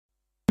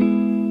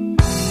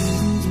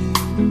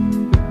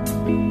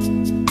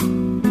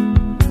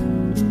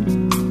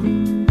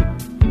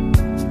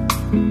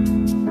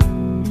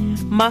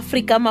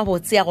Maafrika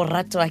mabotse ya go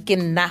ratwa ke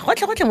nna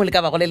gotlhe mo le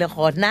ka ba go le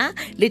gona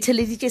le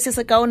theleditše se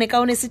se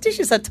kaone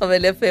setiši sa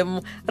Thobel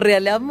FM re a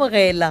le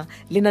amogela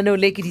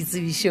lenaneo le ke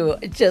Ditsebišo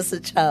tša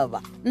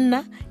setšhaba.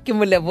 Nna ke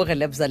Moleboge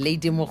Lebza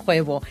Lady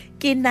Mokgwebo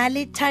ke na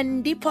le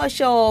Thandi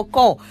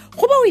Phoshoko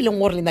go ba o ileng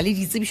gore le na le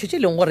ditsebišo tše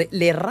leng gore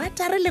le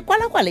rata re le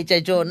kwala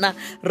tša tšona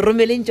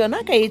romeleng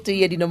tšona ka ete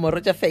ya dinomoro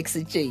tša fax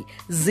tše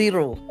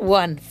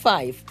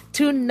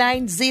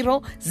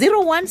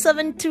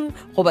 015-290-0172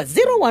 goba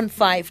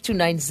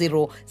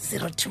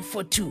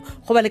 015-290-0242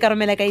 goba le ka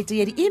romela ka ete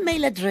ya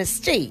di-email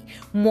address tše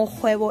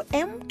mokgwebo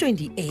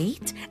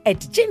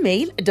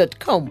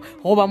m28@gmail.com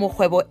goba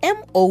mokgwebo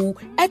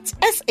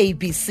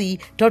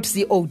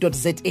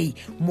mo@sabc.co.za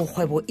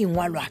mokgwebo e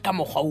ngwalwa ka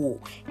mokgwa wo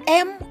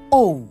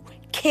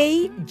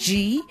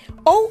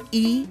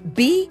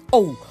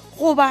MOKGOEBO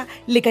goba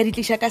le ka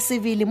ditliša ka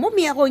sebele mo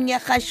meagong ya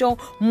kgašo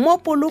mo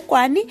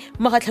Polokwane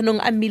magatlhanong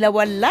a mmila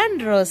wa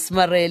Landros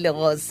Marele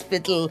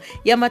Hospital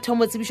ya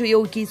mathomo tsebišo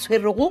yeo ke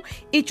itshwerego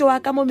e tšwa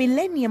ka mo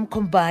Millennium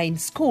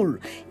Combined School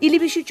e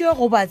lebišitšwe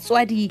go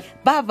batswadi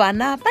ba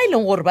bana ba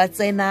ileng gore ba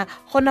tsena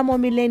gona mo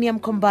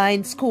Millennium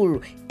Combined School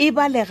e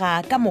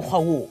balega ka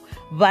mokgwa wo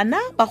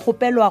bana ba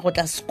kgopelwa go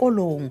tla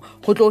sekolong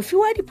go tlo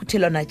fiwa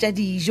diphuthelwana tša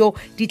dijo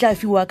di tla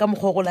fiwa ka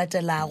mokgwa go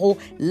latelago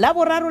la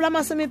boraro la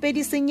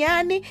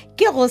 29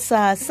 ke go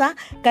sasa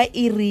ka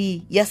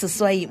iri ya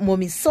seswai mo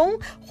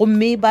mesong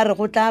gomme ba re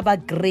go tla ba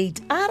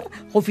grade R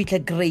go fihla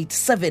grade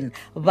 7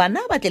 bana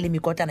ba tle le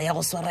mekotlana ya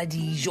go swara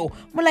dijo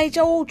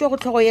molaetša o tšwa go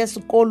tlhogo ya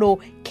sekolo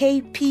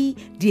KP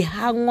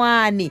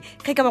Dihangwane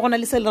ge ka ba gona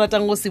le se le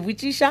ratang go se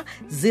botšiša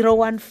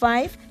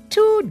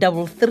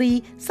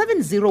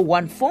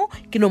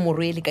 015-233-7014 ke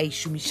nomoro e le ka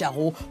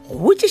išomišago go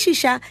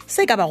botšišiša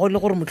se ka bago le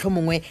gore motlho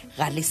mongwe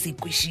ga le se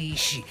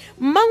kwešiši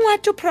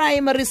Mangwato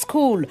Primary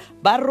School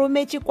ba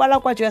rometše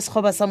kwalakwatšo ya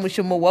sekgoba sa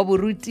mošomo wa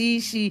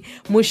borutiši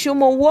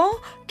mošomo wo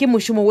ke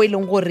mošomo wo e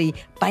leng gore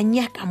ba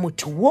nyaka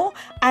motho wo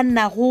a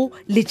nago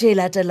le tše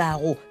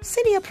latelago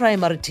Senior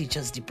Primary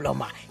Teachers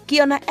Diploma ke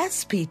yona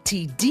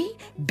SPTD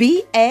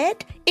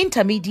B.Ed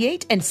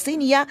Intermediate and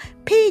Senior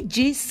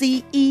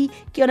PGCE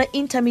ke yona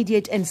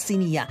Intermediate and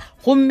Senior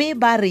gomme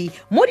ba re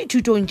mo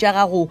dithutong tša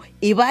gago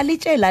e ba le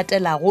tše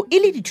latelago e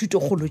le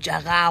dithutokgolo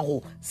tša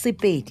gago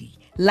Sepedi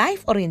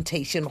Life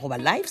Orientation goba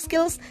Life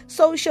Skills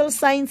Social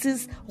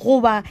Sciences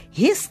goba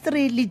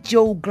History le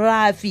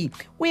Geography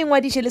o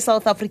engwadiše le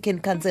South African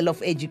Council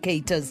of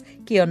Educators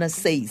ke yona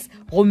SACE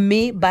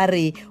gomme ba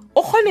re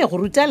o kgone go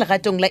ruta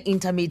legatong la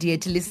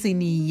intermediate le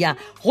senior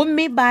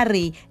gomme ba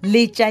re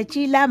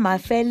letšatši la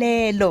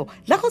mafelelo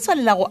la go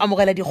tshwalela go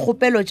amogela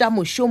dikgopelo tša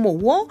mošomo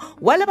wo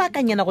wa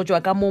lebakanyana go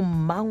tšwa ka mo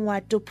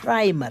Mangwato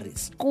Primary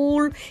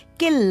School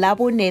ke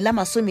Labone la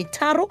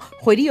 30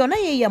 kgwedi yona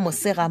ye ya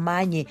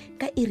Mosegamanye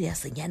ka iri ya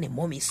senyane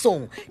mo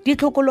mesong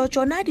ditlhokolo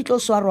tšona di tlo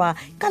swarwa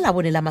ka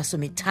Labone la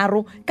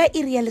 30 ka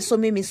iri ya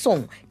 10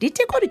 mesong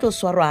diteko di tlo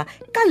swarwa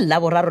ka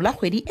Laboraro la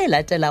kgwedi e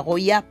latelago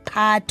ya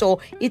Phato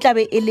e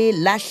tlabe e le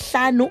la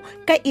 5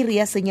 ka iri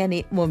ya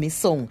senyane mo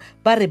mesong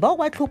ba re bao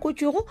ba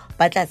tlhokotšego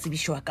ba tla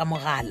tsebišwa ka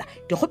mogala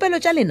dikgopelo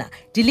tša lena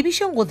di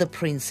lebišeng go the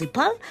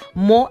principal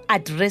mo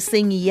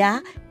addressing ya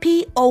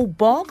P.O.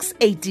 Box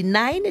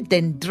 89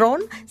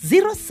 Dendron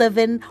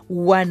 0714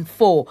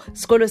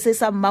 sekolo se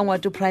sa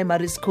Mangwato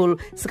Primary School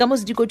se ka mo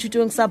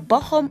sedikothutong sa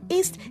Bochum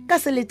East ka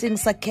seleteng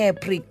sa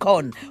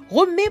Capricorn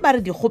gomme ba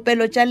re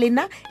dikgopelo tša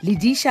lena le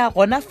diša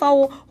gona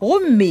fao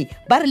gomme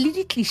ba re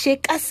le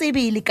ditliše ka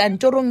sebele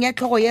kantorong ya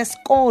tlhogo ya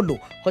sekolo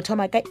go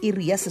thoma ka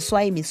iri ya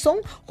seswai mesong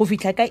go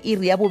fihla ka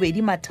iri ya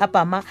bobedi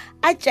mathapama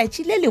a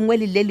tšatši le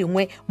lengwe le le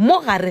lengwe mo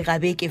gare ga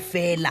beke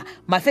fela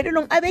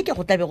mafelelong a beke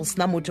go tlabe go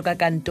sena motho ka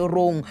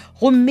kantorong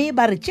gomme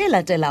ba re tše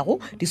latelago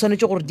di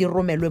swanetše gore di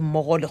romelwe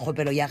mmogo le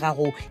kgopelo ya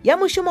gago ya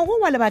mošomo wo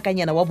wa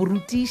lebakanyana wa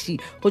borutiši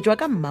go tšwa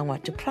ka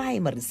Mangwato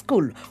Primary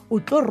School o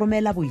tlo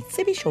romela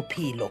boitsebišo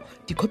phelo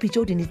dikhopi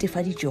tšeo di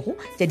netefaditšego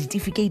tša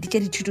ditefikeiti tša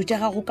dithuto tša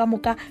gago ka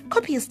moka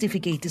copy ya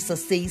certificate sa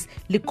SACE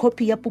le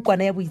copy ya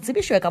pukwana ya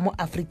boitsebišo ya ka mo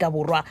Afrika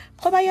Borwa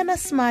goba yona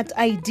Smart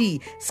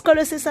ID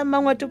sekolo se sa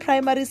Mangwato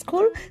Primary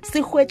School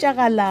se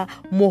hwetšagala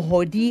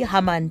Mohodi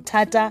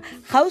Hamanthata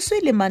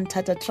gauswi le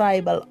Manthata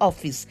Tribal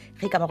Office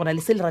ge ka ba gona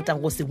le se le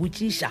ratang go se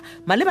botšiša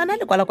malebana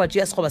le kwalakwatšo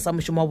ya sekgoba sa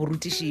mošomo wa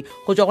borutiši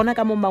go tšwa gona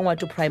ka mo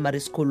Mangwato Primary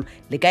School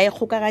le ka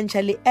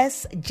ikgokagantšha le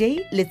SJ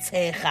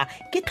Letshega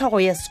ke tlhogo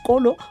ya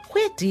sekolo go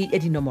ya ya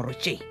dinomoro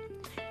tše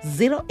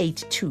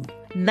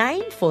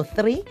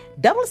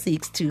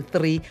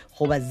 082-943-6623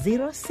 goba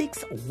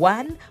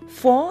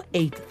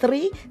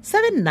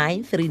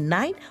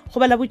 061-483-7939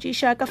 goba la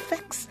botšiša ka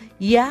fax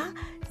ya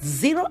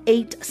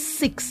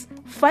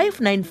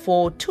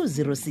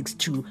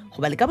 086-594-2062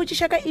 goba le ka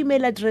botšiša ka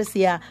email address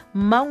ya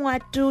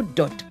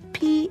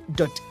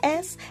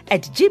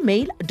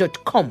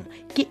mangwato.p.s@gmail.com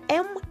ke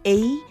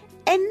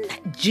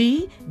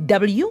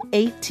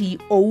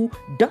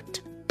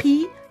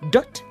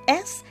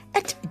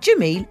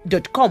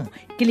mangwato.p.s@gmail.com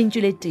ke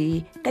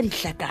lentšulete ka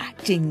dihlaka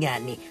tše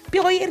nnyane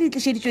pego e re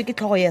tlišeditšwe ke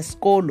tlhogo ya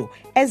sekolo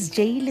SJ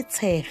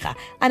Letshega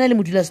a na le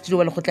modulasetulo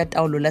wa lekgotla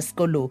taolo la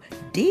sekolo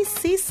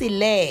DC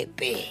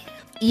Selepe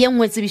ye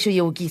nngwe tsebišo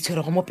yeo ke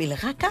itshwerego mo pele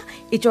ga ka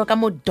e tšwa ka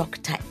mo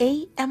Dr.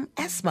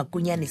 AMS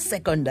Makunyane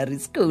Secondary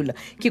School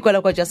ke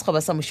kwala kwa tša sekgoba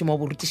sa mošomo wa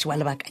borutiši wa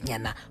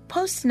lebakanyana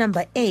post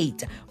number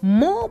 8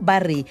 mo ba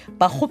re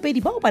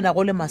bakgopedi bao ba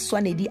nago le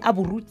maswanedi a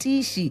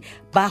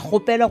borutiši ba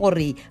kgopelwa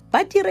gore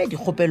ba dire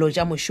dikgopelo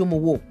tša mošomo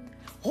wo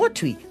go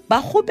thwe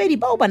bakgopedi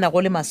bao ba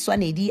nago le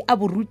maswanedi a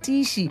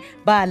borutiši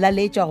ba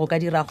laletšwa go ka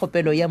dira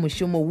kgopelo ya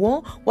mošomo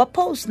wo wa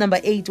post number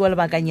 8 wa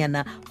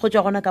lebakanyana go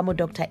tšwa gona ka mo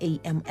Dr.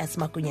 AMS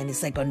Makunyane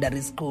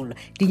Secondary School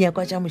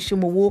dinyakwa tša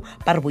mošomo wo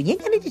ba re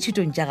bonyenyane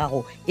ditšhitong tša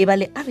gago e ba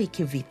le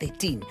RKV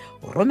 13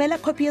 romela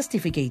copy ya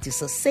certificate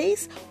so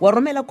says wa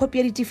romela copy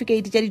ya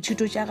certificate tša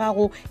ditšhuto tša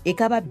gago e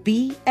ka ba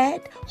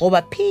B.Ed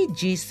goba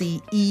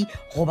PGCE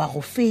goba go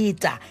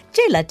feta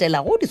tše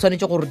latelago di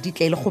swanetše gore di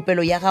tle le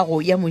kgopelo ya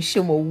gago ya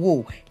mošomo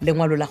wo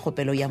lengwalo la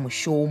kgopelo ya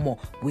mošomo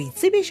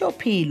boitsebišo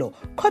phelo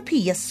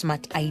copy ya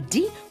smart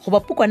ID goba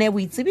pukwana ya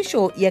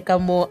boitsebišo ya ka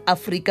mo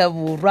Afrika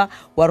Borwa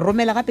wa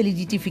romela gape le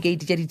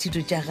certificate tša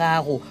dithuto tša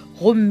gago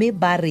gomme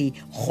ba re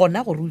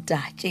gona go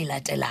ruta tše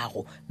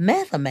latelago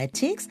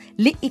mathematics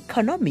le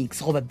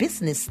economics goba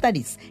business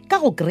studies ka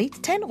go grade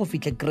 10 go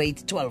fihla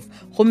grade 12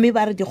 gomme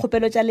ba re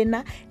dikgopelo tša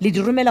lena le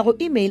di romela go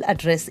email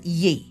address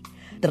ye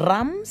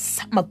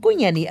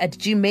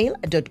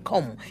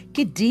dramsmakunyane@gmail.com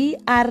ke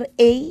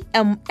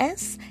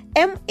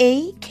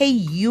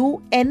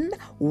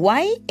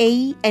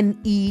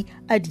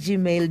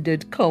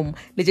DRAMSMAKUNYANE@gmail.com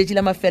letšatši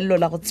la mafelelo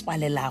la go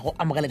tswalela go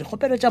amogela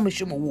dikgopelo tša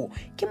mošomo wo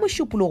ke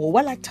mošupologo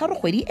wa la 3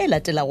 kgwedi e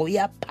latelago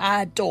ya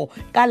Phato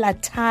ka la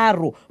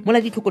 3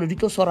 mola ditlhokolo di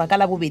tlo swarwa ka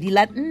la 2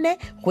 la 4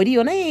 kgwedi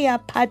yona ye ya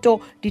Phato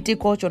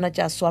diteko tšona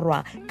tša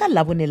swarwa ka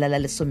la 4 la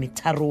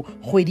 13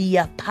 kgwedi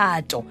ya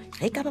Phato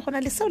ge ka ba gona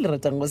le seo le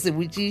ratang go se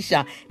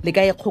botšiša le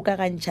ka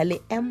ikgokagantšha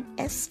le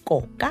MS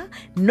Koka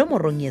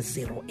nomorong ya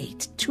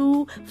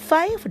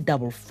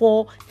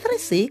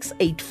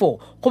 0825443684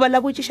 goba la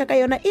botšiša ka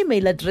yona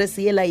email address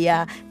yela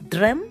ya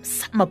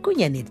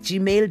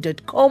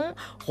dramsmakunyane@gmail.com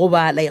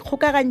goba la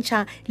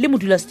ikgokagantšha le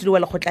modulasetulo wa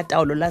lekgotla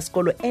taolo la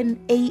sekolo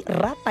NA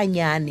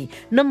Rapanyane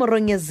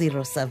nomorong ya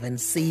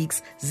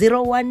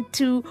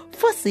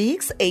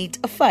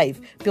 0760124685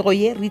 pego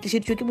ye re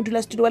itlišeditšwe ke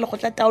modulasetulo wa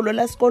lekgotla taolo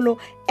la sekolo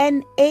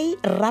NA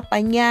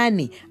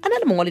Rapanyane a na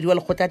le mongwaledi wa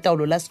lekgotla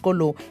taolo la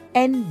sekolo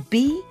NB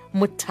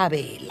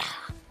Mothabela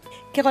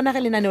ke gona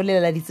ge lenaneo le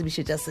la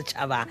ditsebišo tša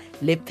setšhaba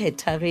le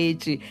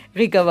phethagetše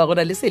ge ka ba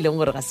gona le se e leng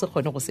gore ga se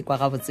kgone go se kwa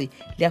gabotse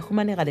le a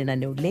humanega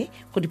lenaneo le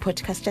go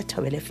di-podcast tša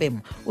Thobel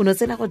FM o no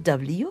tsena go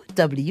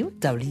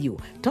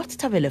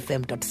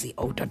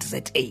www.thobelfm.co.za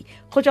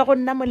go tšwa go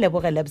nna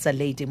moleboge lebza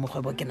lady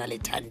mokgwebo ke na le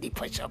Thandi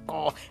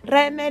Phošoko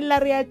re emelela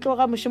re a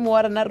tloga mošomo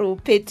wa rena re o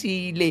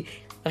phethile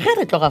ge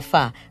re tloga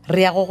fa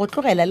re ya go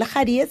tlogela le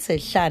kgadi ye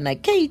tshehlana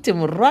Kate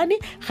Morwane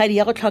kgadi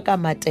ya go tlhoka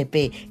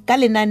matepe ka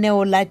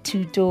lenaneo la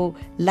thuto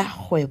la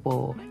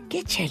kgwebo ke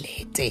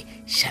tšhelete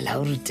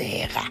šala o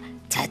rutega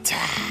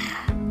thata